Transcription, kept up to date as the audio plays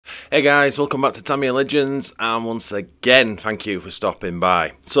Hey guys, welcome back to Tamiya Legends, and once again, thank you for stopping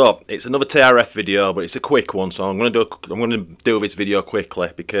by. So it's another TRF video, but it's a quick one. So I'm going to do this video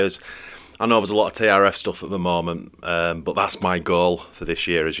quickly because I know there's a lot of TRF stuff at the moment, but that's my goal for this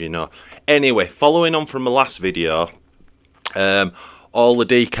year, as you know. Anyway, following on from the last video, all the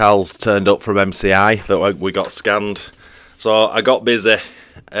decals turned up from MCI that we got scanned. So I got busy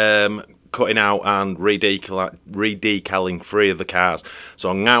cutting out and redecaling 3 of the cars. So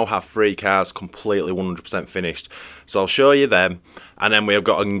I now have 3 cars completely 100% finished. So I'll show you them, and then we have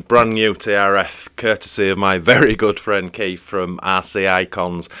got a brand new TRF courtesy of my very good friend Keith from RC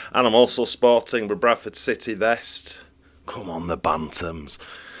Icons, and I'm also sporting the Bradford City vest. Come on, the Bantams.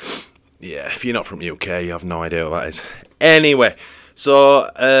 Yeah, if you're not from UK, you have no idea what that is. Anyway,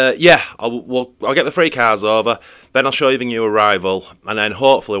 so yeah, I'll get the 3 cars over, then I'll show you the new arrival, and then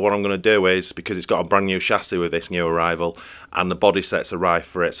hopefully what I'm going to do is, because it's got a brand new chassis with this new arrival, and the body sets arrived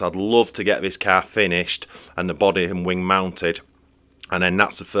for it, so I'd love to get this car finished and the body and wing mounted, and then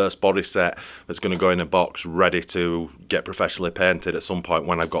that's the first body set that's going to go in a box ready to get professionally painted at some point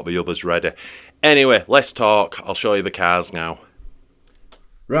when I've got the others ready. Anyway, let's talk. I'll show you the cars now.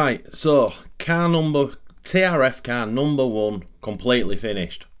 Right, so TRF car number 1 completely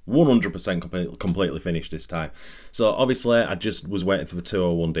finished. 100% completely finished this time. So obviously I just was waiting for the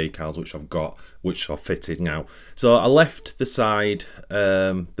 201 decals, which I've got, which I've fitted now. So I left the side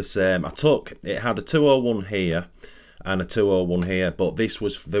the same. It had a 201 here and a 201 here, but this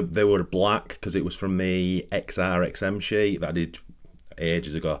was, they were black because it was from the XM sheet that I did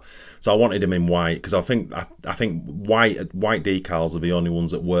ages ago. So I wanted them in white because I think white decals are the only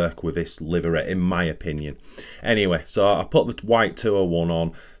ones that work with this livery, in my opinion. Anyway, so I put the white 201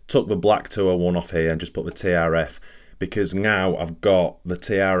 on, took the black 201 off here, and just put the TRF, because now I've got the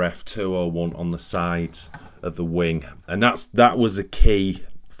TRF201 on the sides of the wing, and that was a key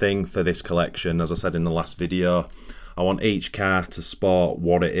thing for this collection. As I said in the last video, I want each car to sport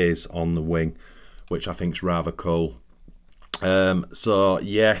what it is on the wing, which I think is rather cool. So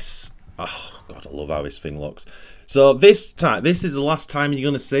yes, oh god, I love how this thing looks. So this is the last time you're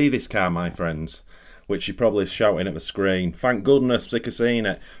going to see this car, my friends, which you're probably shouting at the screen. Thank goodness, sick of seeing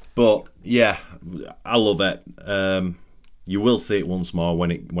it. But yeah, I love it. You will see it once more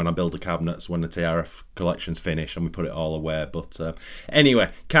when I build the cabinets, when the TRF collection's finished and we put it all away. But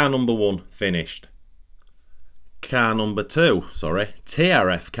anyway, car number 1 finished. Car number 2, sorry,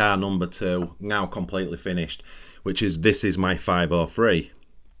 TRF car number 2 now completely finished, this is my 503.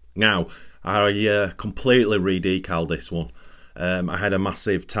 Now I completely re-decaled this one. I had a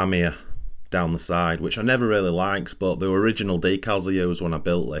massive Tamiya down the side, which I never really liked, but the original decals I used when I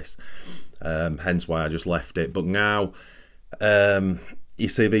built this, hence why I just left it. But now you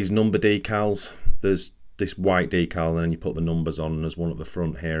see these number decals, there's this white decal and then you put the numbers on, and there's one at the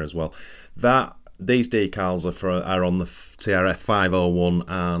front here as well. These decals are on the TRF 501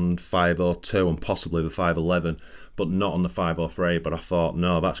 and 502 and possibly the 511, but not on the 503. But I thought,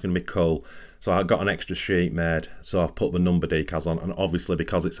 no, that's going to be cool. So I got an extra sheet made, so I put the number decals on, and obviously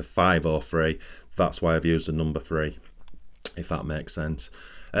because it's a 503, that's why I've used the number 3, if that makes sense.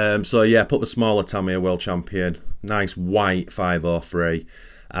 So yeah, put the smaller Tamiya World Champion, nice white 503,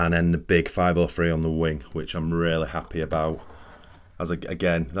 and then the big 503 on the wing, which I'm really happy about.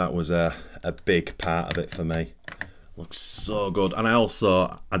 Again, that was a big part of it for me. Looks so good. And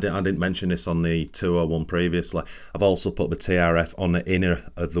I didn't mention this on the 201 previously, I've also put the TRF on the inner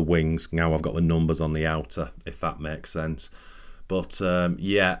of the wings. Now I've got the numbers on the outer, if that makes sense. But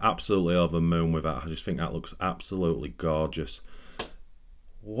yeah, absolutely over the moon with that. I just think that looks absolutely gorgeous.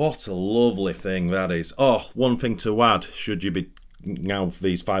 What a lovely thing that is. Oh, one thing to add, should you be, now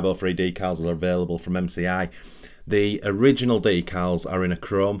these 503 decals are available from MCI, the original decals are in a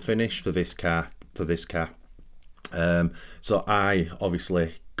chrome finish for this car. So I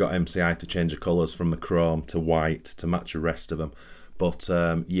obviously got MCI to change the colours from the chrome to white to match the rest of them. But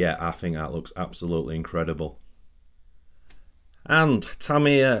yeah, I think that looks absolutely incredible. And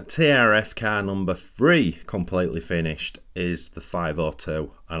Tamiya TRF car number 3 completely finished is the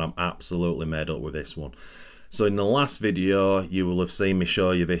 502, and I'm absolutely made up with this one. So in the last video, you will have seen me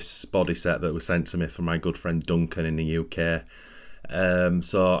show you this body set that was sent to me from my good friend Duncan in the UK.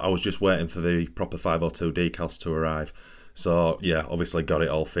 So I was just waiting for the proper 502 decals to arrive. So yeah, obviously got it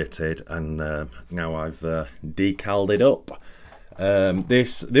all fitted, and now I've decaled it up.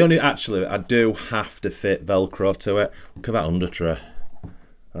 Actually, I do have to fit Velcro to it. Look at that under tray.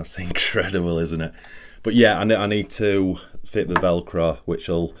 That's incredible, isn't it? But yeah, I need to fit the Velcro, which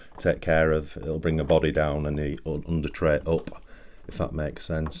will take care of, it'll bring the body down and the under tray up, if that makes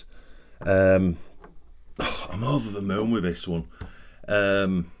sense. I'm over the moon with this one.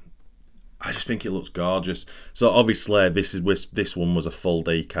 I just think it looks gorgeous. So obviously this one was a full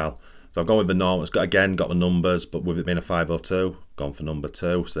decal. So I've gone with the normal. It's got the numbers, but with it being a 502, gone for number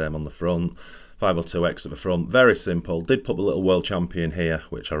 2. Same on the front. 502X at the front. Very simple. Did put the little world champion here,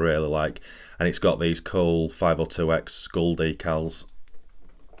 which I really like. And it's got these cool 502X skull decals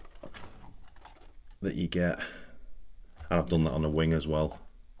that you get. And I've done that on the wing as well.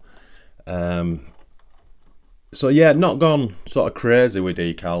 So yeah, not gone sort of crazy with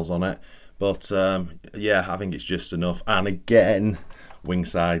decals on it. But yeah, I think it's just enough. And again, wing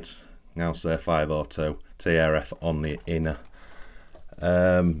sides. Now say 502 TRF on the inner.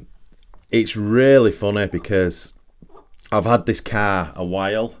 It's really funny because I've had this car a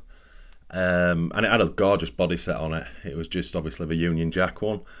while, and it had a gorgeous body set on it. It was just obviously the Union Jack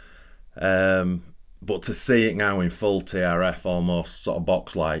one, but to see it now in full TRF, almost sort of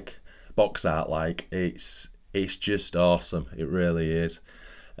box art like, it's just awesome. It really is.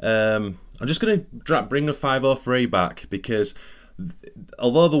 I'm just going to bring the 503 back because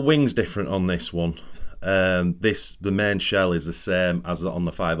although the wing's different on this one, the main shell is the same as on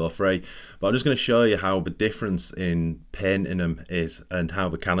the 503, but I'm just going to show you how the difference in painting them is and how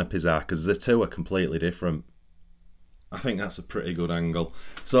the canopies are, because the two are completely different. I think that's a pretty good angle.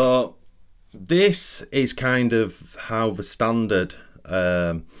 So this is kind of how the standard,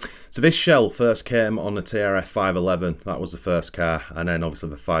 so this shell first came on the TRF 511, that was the first car, and then obviously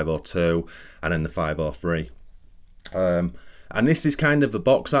the 502 and then the 503. And this is kind of the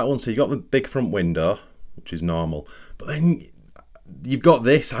box art one, so you've got the big front window, which is normal, but then you've got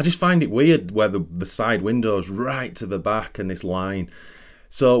this. I just find it weird where the side window's right to the back and this line.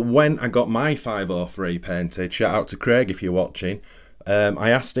 So when I got my 503 painted, shout out to Craig if you're watching, I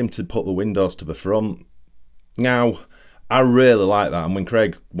asked him to put the windows to the front. Now, I really like that, and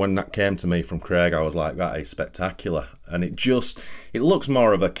when that came to me from Craig, I was like, that is spectacular, and it looks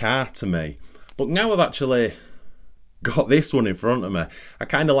more of a car to me. But now I've actually got this one in front of me, I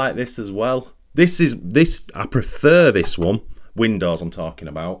kind of like this as well. I prefer this one, windows I'm talking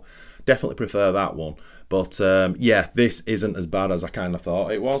about, definitely prefer that one, but yeah, this isn't as bad as I kind of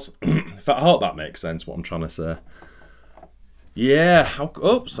thought it was. I hope that makes sense what I'm trying to say. Yeah,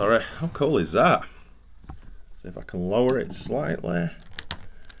 oh sorry, how cool is that? See if I can lower it slightly.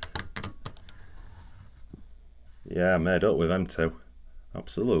 Yeah, made up with them two.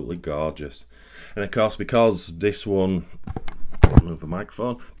 Absolutely gorgeous. And of course, because this one, move the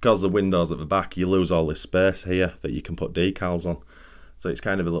microphone, because the window's at the back, you lose all this space here that you can put decals on. So it's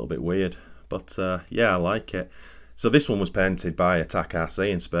kind of a little bit weird, but yeah, I like it. So this one was painted by Attack RC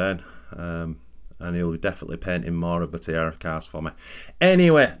in Spain, and he'll be definitely painting more of the TRF cars for me.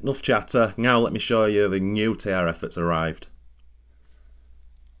 Anyway, enough chatter. Now let me show you the new TRF that's arrived.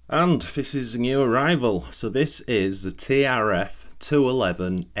 And this is a new arrival. So this is the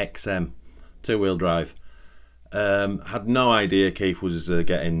TRF211XM, two-wheel drive. Had no idea Keith was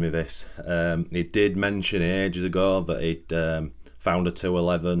getting me this. He did mention ages ago that he'd found a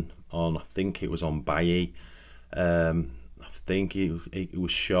 211 on, I think it was on Bayi. I think it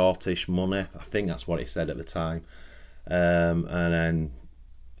was shortish money. I think that's what he said at the time. And then,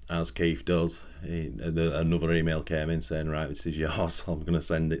 as Keith does, another email came in saying, right, this is yours, I'm going to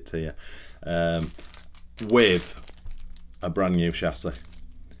send it to you. With a brand new chassis.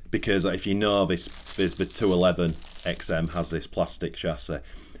 Because if you know the 211 XM has this plastic chassis,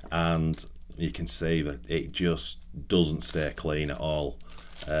 and you can see that it just doesn't stay clean at all,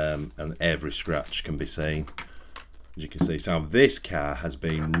 and every scratch can be seen, as you can see. So this car has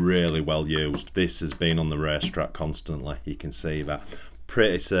been really well used. This has been on the racetrack constantly. You can see that.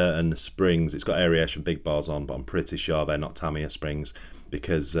 Pretty certain the springs, it's got aeration big bars on, but I'm pretty sure they're not Tamiya springs,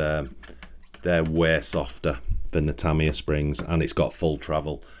 because they're way softer than the Tamiya springs, and it's got full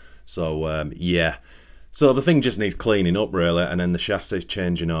travel. So yeah, so the thing just needs cleaning up really, and then the chassis is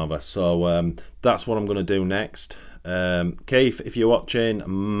changing over. So that's what I'm going to do next. Keith, if you're watching,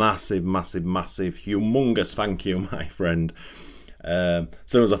 massive humongous thank you, my friend. As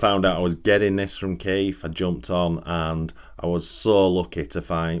soon as I found out I was getting this from Keith, I jumped on, and I was so lucky to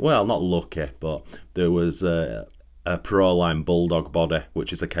find, well, not lucky, but there was a Proline Bulldog body,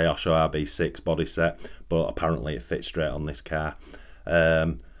 which is a Kyosho RB6 body set, but apparently it fits straight on this car.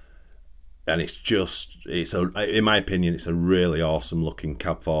 And in my opinion, it's a really awesome looking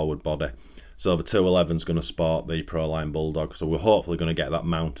cab forward body. So the 211 is going to sport the Proline Bulldog, so we're hopefully going to get that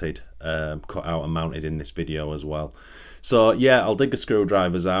mounted, cut out and mounted in this video as well. So yeah, I'll dig the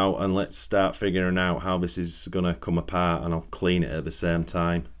screwdrivers out and let's start figuring out how this is going to come apart, and I'll clean it at the same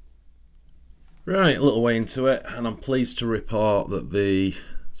time. Right, a little way into it, and I'm pleased to report that the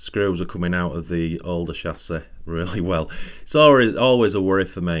screws are coming out of the older chassis. really well. It's always a worry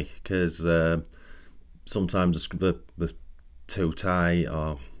for me because sometimes the too tight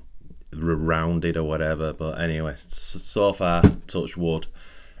or rounded or whatever. But anyway, so far, touch wood,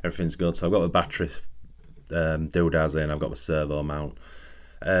 everything's good. So I've got the battery doodads in, I've got the servo mount.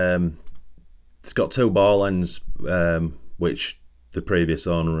 It's got 2 ball ends, which the previous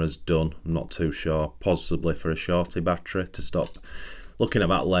owner has done. I'm not too sure, possibly for a shorty battery to stop. Looking at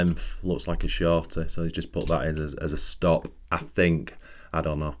that length, looks like a shorty, so he's just put that in as a stop, I think. I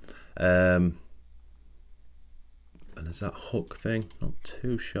don't know. And there's that hook thing, not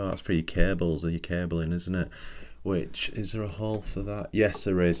too sure. That's for your cables, or your cabling, isn't it? Which, is there a hole for that? Yes,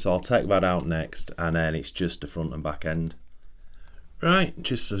 there is. So I'll take that out next, and then it's just the front and back end. Right,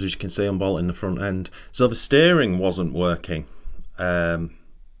 just as you can see, I'm bolting the front end. So the steering wasn't working. I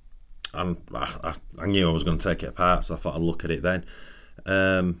knew I was going to take it apart, so I thought I'd look at it then.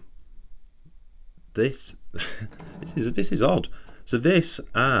 This is odd. So this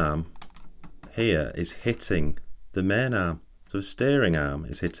arm here is hitting the main arm. So the steering arm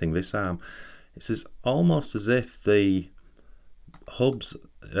is hitting this arm. It's almost as if the hubs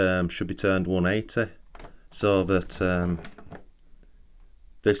should be turned 180, so that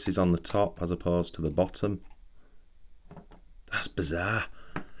this is on the top as opposed to the bottom. That's bizarre.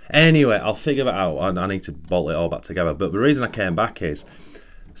 Anyway, I'll figure that out. I need to bolt it all back together. But the reason I came back is,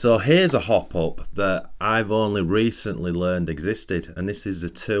 so here's a hop up that I've only recently learned existed, and this is the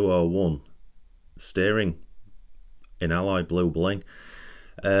 201 steering in alloy blue bling.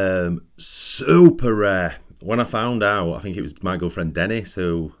 Super rare. When I found out, I think it was my girlfriend Dennis,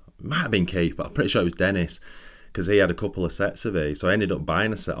 who might have been Keith, but I'm pretty sure it was Dennis, because he had a couple of sets of these. So I ended up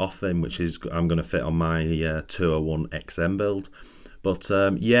buying a set off him, which is I'm going to fit on my 201XM build. But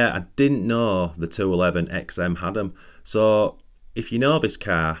yeah, I didn't know the 211XM had them. So if you know this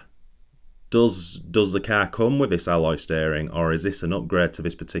car, does the car come with this alloy steering, or is this an upgrade to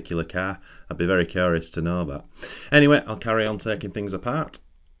this particular car? I'd be very curious to know that. Anyway, I'll carry on taking things apart.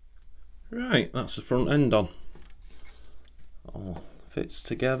 Right, that's the front end on. All fits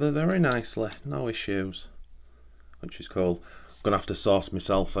together very nicely, no issues, which is cool. I'm going to have to source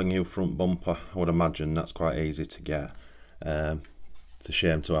myself a new front bumper. I would imagine that's quite easy to get. It's a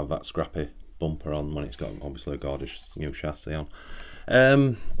shame to have that scrappy bumper on when it's got obviously a gorgeous new chassis on.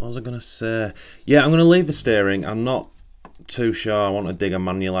 What was I going to say? Yeah, I'm going to leave the steering. I'm not too sure. I want to dig a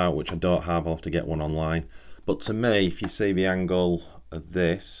manual out, which I don't have. I'll have to get one online. But to me, if you see the angle of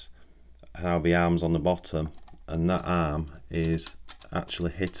this, how the arm's on the bottom, and that arm is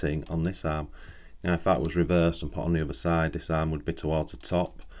actually hitting on this arm. Now, if that was reversed and put on the other side, this arm would be towards the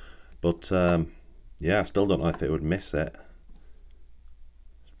top. But yeah, I still don't know if it would miss it.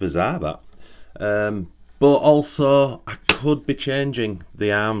 It's bizarre, that. But also, I could be changing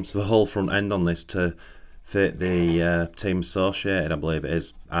the arms, the whole front end on this to fit the Team Associated, I believe it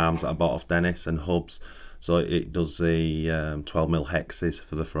is, arms that I bought off Dennis, and hubs. So it does the 12mm hexes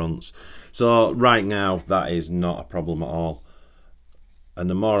for the fronts. So right now, that is not a problem at all. And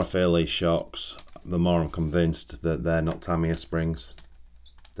the more I feel these shocks, the more I'm convinced that they're not Tamiya springs.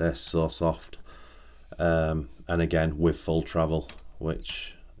 They're so soft. And again, with full travel,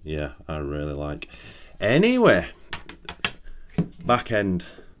 which, yeah, I really like. Anyway, back end.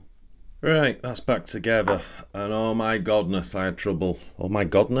 Right, that's back together. And oh my godness, I had trouble. Oh my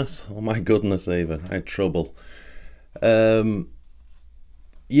godness? Oh my goodness even. I had trouble.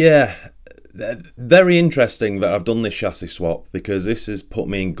 Yeah, very interesting that I've done this chassis swap, because this has put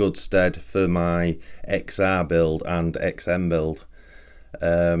me in good stead for my XR build and XM build.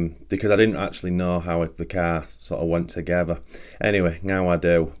 Because I didn't actually know how the car sort of went together. Anyway, now I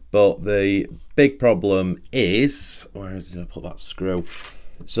do. But the big problem is, where is it? I put that screw.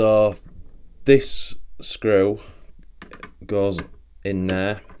 So this screw goes in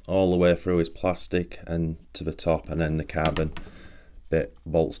there all the way through his plastic and to the top, and then the carbon bit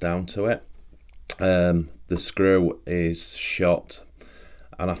bolts down to it. The screw is shot,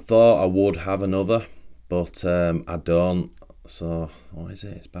 and I thought I would have another, but I don't. So what is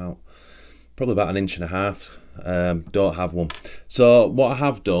it? It's probably about 1.5 inches. Don't have one. So what I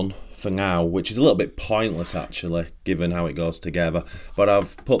have done for now, which is a little bit pointless actually, given how it goes together, but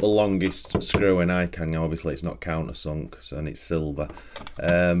I've put the longest screw in I can. Now obviously it's not countersunk, so, and it's silver,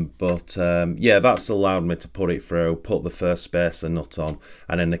 yeah, that's allowed me to put it through, put the first spacer nut on,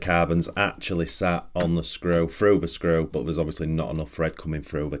 and then the carbon's actually sat on the screw, through the screw, but there's obviously not enough thread coming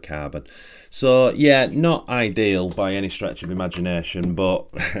through the carbon. So yeah, not ideal by any stretch of imagination,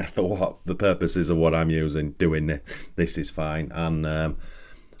 but for what the purposes of what I'm using, doing this is fine. And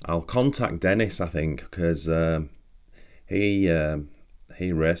I'll contact Dennis, I think, because he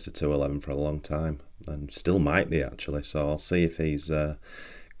raced a 211 for a long time, and still might be actually, so I'll see if he's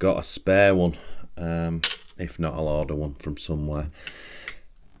got a spare one. If not, I'll order one from somewhere.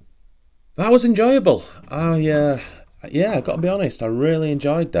 That was enjoyable. Yeah, I got to be honest, I really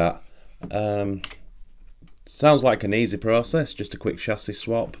enjoyed that. Sounds like an easy process, just a quick chassis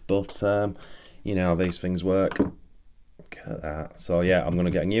swap, but you know how these things work. Look at that. So yeah, I'm going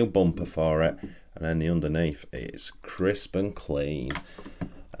to get a new bumper for it, and then the underneath is crisp and clean.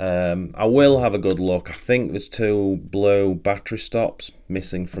 I will have a good look. I think there's 2 blue battery stops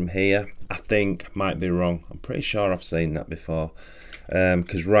missing from here. I think, might be wrong. I'm pretty sure I've seen that before.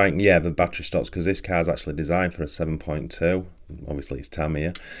 Because the battery stops, because this car's actually designed for a 7.2. Obviously it's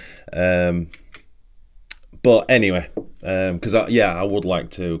Tamiya. But anyway, because I would like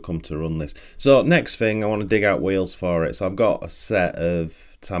to come to run this. So next thing, I want to dig out wheels for it. So I've got a set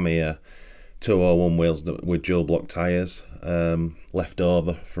of Tamiya 201 wheels with dual block tyres left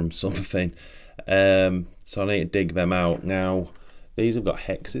over from something. So I need to dig them out. Now, these have got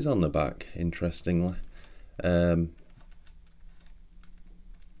hexes on the back, interestingly.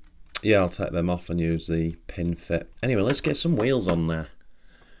 Yeah, I'll take them off and use the pin fit. Anyway, let's get some wheels on there.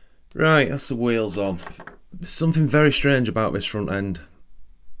 Right, that's the wheels on. There's something very strange about this front end.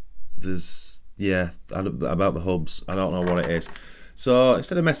 About the hubs. I don't know what it is. So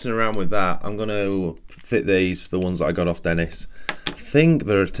instead of messing around with that, I'm going to fit these, the ones that I got off Dennis. I think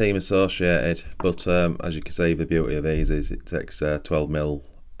they're a team associated, but as you can see, the beauty of these is it takes 12mm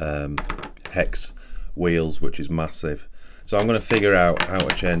hex wheels, which is massive. So I'm going to figure out how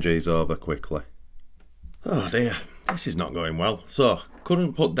to change these over quickly. Oh dear, this is not going well. So,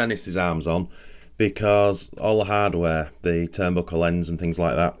 couldn't put Dennis's arms on because all the hardware, the turnbuckle ends and things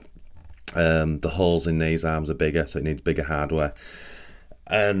like that, the holes in these arms are bigger, so it needs bigger hardware.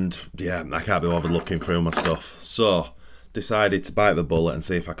 And yeah, I can't be bothered looking through my stuff. So, decided to bite the bullet and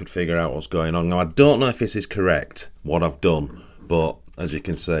see if I could figure out what's going on. Now, I don't know if this is correct, what I've done, but as you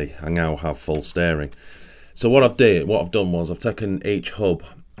can see, I now have full steering. So what I've done was I've taken each hub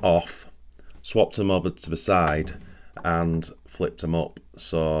off, swapped them over to the side, and flipped them up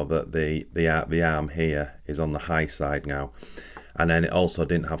so that the arm here is on the high side now. And then it also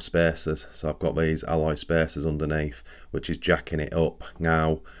didn't have spacers, so I've got these alloy spacers underneath, which is jacking it up.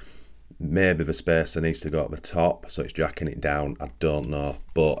 Now, maybe the spacer needs to go at the top, so it's jacking it down, I don't know.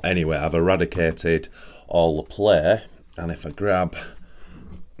 But anyway, I've eradicated all the play, and if I grab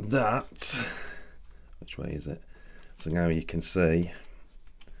that, which way is it? So now you can see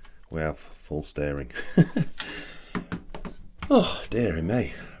we have full steering. Oh, dearie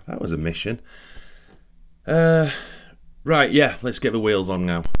me, that was a mission. Right, yeah, let's get the wheels on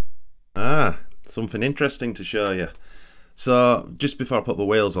now. Something interesting to show you. So, just before I put the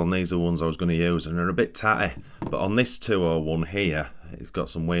wheels on, these are the ones I was going to use, and they're a bit tatty. But on this 201 here, it's got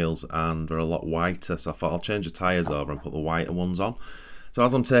some wheels, and they're a lot whiter, so I thought I'll change the tyres over and put the whiter ones on. So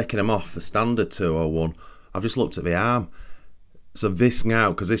as I'm taking them off the standard 201, I've just looked at the arm. So this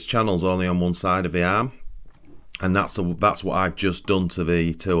now, because this channel's only on one side of the arm, and that's what I've just done to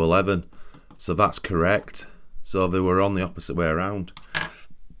the 211. So that's correct. So they were on the opposite way around,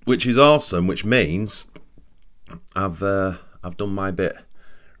 which is awesome. Which means I've done my bit.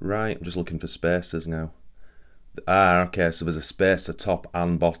 Right, I'm just looking for spacers now. Okay, so there's a spacer top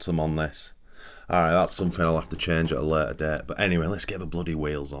and bottom on this. Alright, that's something I'll have to change at a later date. But anyway, let's get the bloody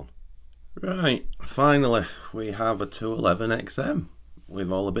wheels on. Right, finally, we have a 211XM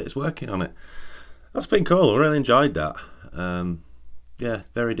with all the bits working on it. That's been cool, I really enjoyed that. Yeah,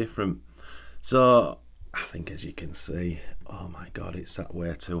 very different. So, I think as you can see, oh my god, it's sat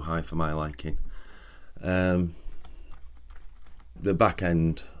way too high for my liking. The back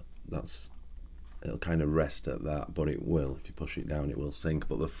end, it'll kind of rest at that, but it will, if you push it down, it will sink.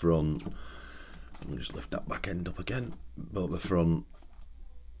 But the front, we'll just lift that back end up again, but the front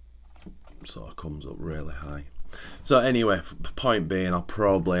sort of comes up really high. So anyway, point being, I'll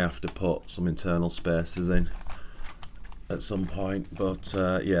probably have to put some internal spacers in at some point, but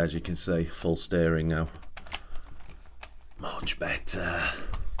yeah, as you can see, full steering now. Much better.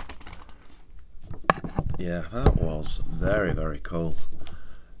 Yeah, that was very, very cool.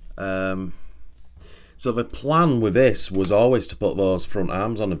 So the plan with this was always to put those front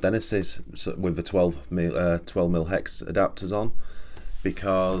arms on of Dennis's with the 12mm hex adapters on,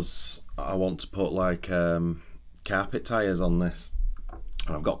 because I want to put like carpet tyres on this,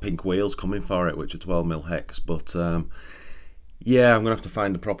 and I've got pink wheels coming for it, which are 12mm hex. But yeah, I'm gonna have to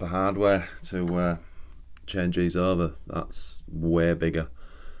find the proper hardware to change these over. That's way bigger.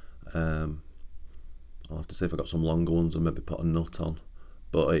 I'll have to see if I've got some longer ones and maybe put a nut on.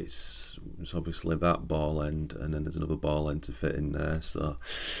 but it's obviously that ball end, and then there's another ball end to fit in there. So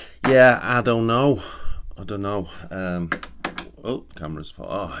yeah, I don't know. Oh, camera's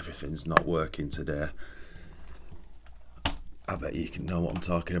everything's not working today. I bet you can know what I'm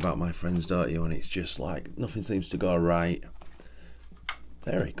talking about, my friends, don't you? And it's just like nothing seems to go right.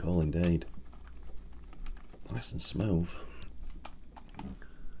 Very cool indeed. Nice and smooth.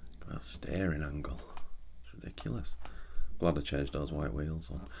 That steering angle. It's ridiculous. Glad I changed those white wheels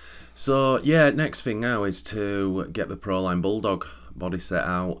on. So yeah, next thing now is to get the Proline Bulldog body set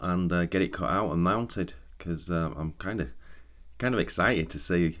out and get it cut out and mounted, because I'm kind of excited to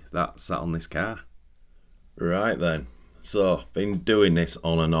see that sat on this car. Right then. So, been doing this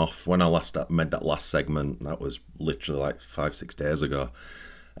on and off. When I last made that last segment, that was literally like 5-6 days ago.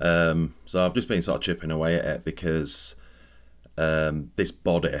 So I've just been sort of chipping away at it, because this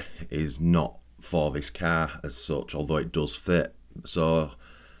body is not for this car as such, although it does fit. So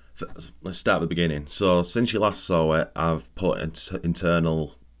let's start at the beginning. So since you last saw it, I've put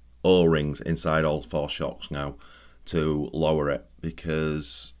internal O-rings inside all 4 shocks now to lower it,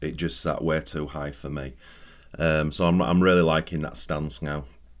 because it just sat way too high for me. So I'm really liking that stance now.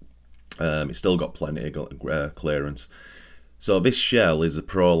 It's still got plenty of clearance. So this shell is a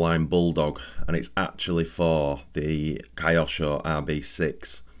Proline Bulldog, and it's actually for the Kyosho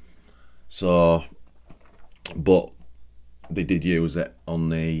RB6. So, but they did use it on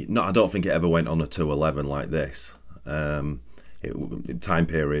the... No, I don't think it ever went on a 211 like this. The time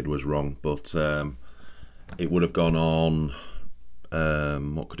period was wrong, but it would have gone on...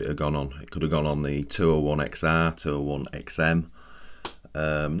 what could it have gone on? It could have gone on the 201XR, 201XM.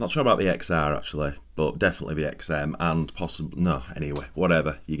 Not sure about the XR actually, but definitely the XM, and possibly... No, anyway,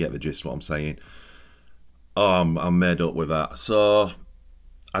 whatever. You get the gist of what I'm saying. Oh, I'm made up with that. So,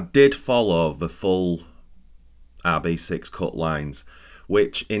 I did follow the full RB6 cut lines,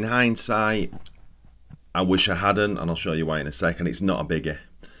 which in hindsight, I wish I hadn't, and I'll show you why in a second. It's not a biggie.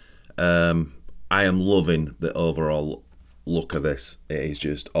 I am loving the overall look of this. It is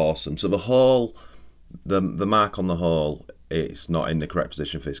just awesome. So the hole, the mark on the hole, it's not in the correct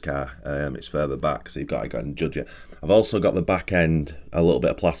position for this car. It's further back, so you've got to go and judge it. I've also got the back end, a little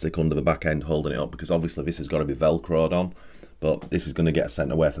bit of plastic under the back end holding it up, because obviously this has got to be velcroed on, but this is going to get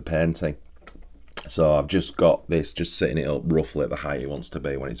sent away for painting. So I've just got this just sitting it up roughly at the height it wants to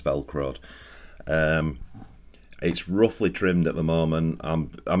be when it's velcroed. It's roughly trimmed at the moment.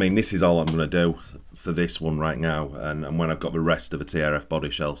 I mean, this is all I'm going to do for this one right now, and when I've got the rest of the TRF body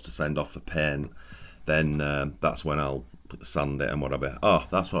shells to send off for paint, then that's when I'll sand it and whatever. Oh,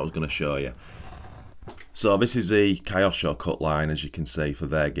 that's what I was going to show you. So this is the Kyosho cut line, as you can see, for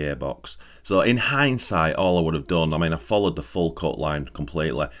their gearbox. So in hindsight, all I would have done, I mean, I followed the full cut line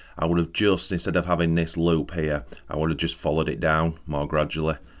completely. I would have just, instead of having this loop here, I would have just followed it down more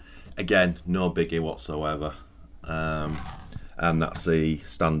gradually. Again, no biggie whatsoever. And that's the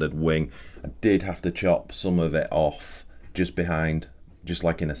standard wing. I did have to chop some of it off just behind, just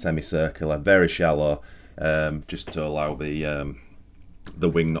like in a semicircular, very shallow, just to allow the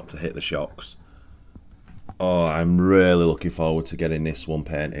wing not to hit the shocks. Oh, I'm really looking forward to getting this one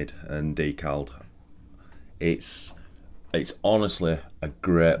painted and decaled. It's honestly a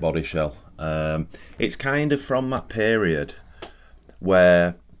great body shell. It's kind of from that period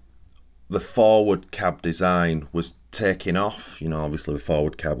where the forward cab design was taking off. You know, obviously the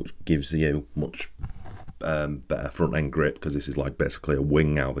forward cab gives you much better front end grip, because this is like basically a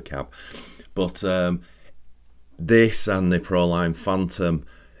wing out of the cab. But this and the Proline Phantom,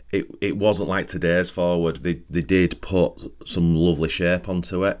 it wasn't like today's forward. They did put some lovely shape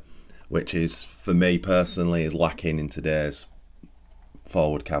onto it, which is, for me personally, is lacking in today's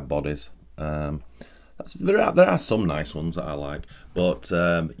forward cab bodies. There are some nice ones that I like, but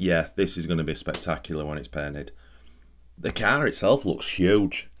yeah, this is going to be spectacular when it's painted. The car itself looks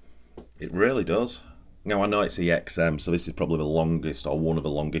huge. It really does. Now, I know it's the XM, so this is probably the longest, or one of the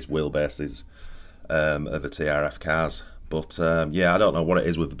longest wheelbases of the TRF cars. But yeah, I don't know what it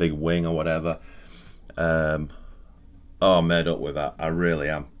is with the big wing or whatever. Oh, I'm made up with that. I really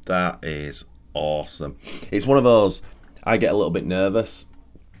am. That is awesome. It's one of those, I get a little bit nervous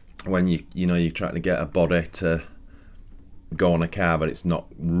when you're trying to get a body to go on a car, but it's not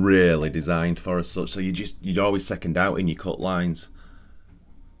really designed for as such. So you're always second out in your cut lines.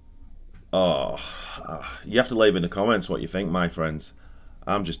 Oh, you have to leave in the comments what you think, my friends.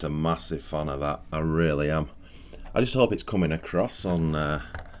 I'm just a massive fan of that. I really am. I just hope it's coming across on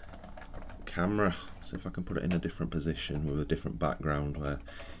camera. See if I can put it in a different position with a different background where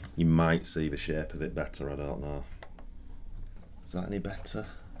you might see the shape of it better. I don't know. Is that any better?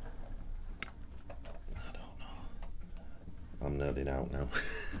 I don't know. I'm nerding out now.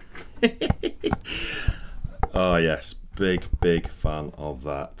 Oh yes, big fan of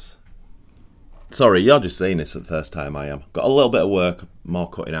that. Sorry, you're just seeing this at the first time. I am. Got a little bit of work, more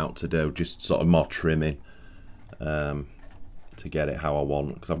cutting out to do, just sort of more trimming to get it how I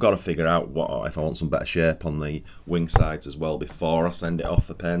want. Because I've got to figure out what if I want some better shape on the wing sides as well before I send it off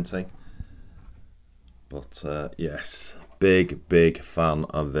for painting. But yes, big fan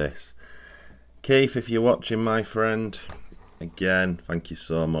of this. Keith, if you're watching, my friend, again, thank you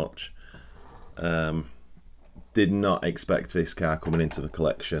so much. Did not expect this car coming into the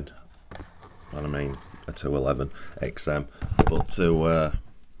collection. And I mean, a 211 XM. But to...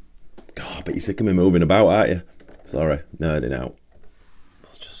 God, but you're sick of me moving about, aren't you? Sorry, nerding out.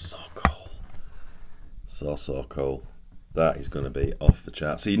 That's just so cool. So cool. That is going to be off the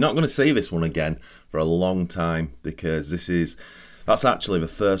chart. So you're not going to see this one again for a long time, because that's actually the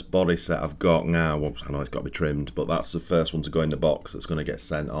first body set I've got now. Well, I know it's got to be trimmed, but that's the first one to go in the box that's going to get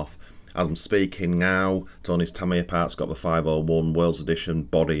sent off. As I'm speaking now, Tony's Tamiya part's got the 501 World's Edition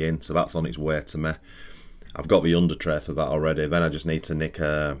body in, so that's on its way to me. I've got the under tray for that already. Then I just need to nick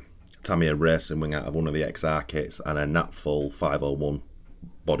a Tamiya racing wing out of one of the XR kits, and then that full 501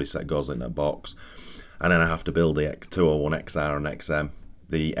 body set goes in a box. And then I have to build the 201 XR and XM.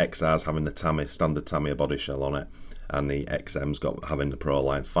 The XR's having the standard Tamiya body shell on it, and the XM's having the Pro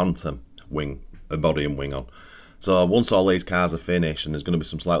Line Phantom wing, body and wing on. So once all these cars are finished, and there's going to be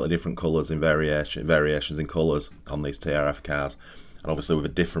some slightly different colours and variations in colours on these TRF cars, and obviously with the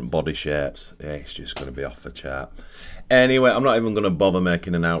different body shapes, yeah, it's just going to be off the chart. Anyway, I'm not even going to bother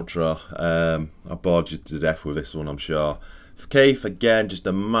making an outro. I bored you to death with this one, I'm sure. For Keith, again, just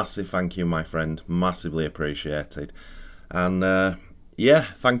a massive thank you, my friend. Massively appreciated. And yeah,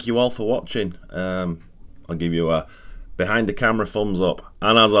 thank you all for watching. I'll give you a behind the camera thumbs up.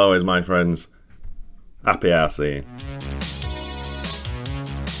 And as always, my friends, happy RCing.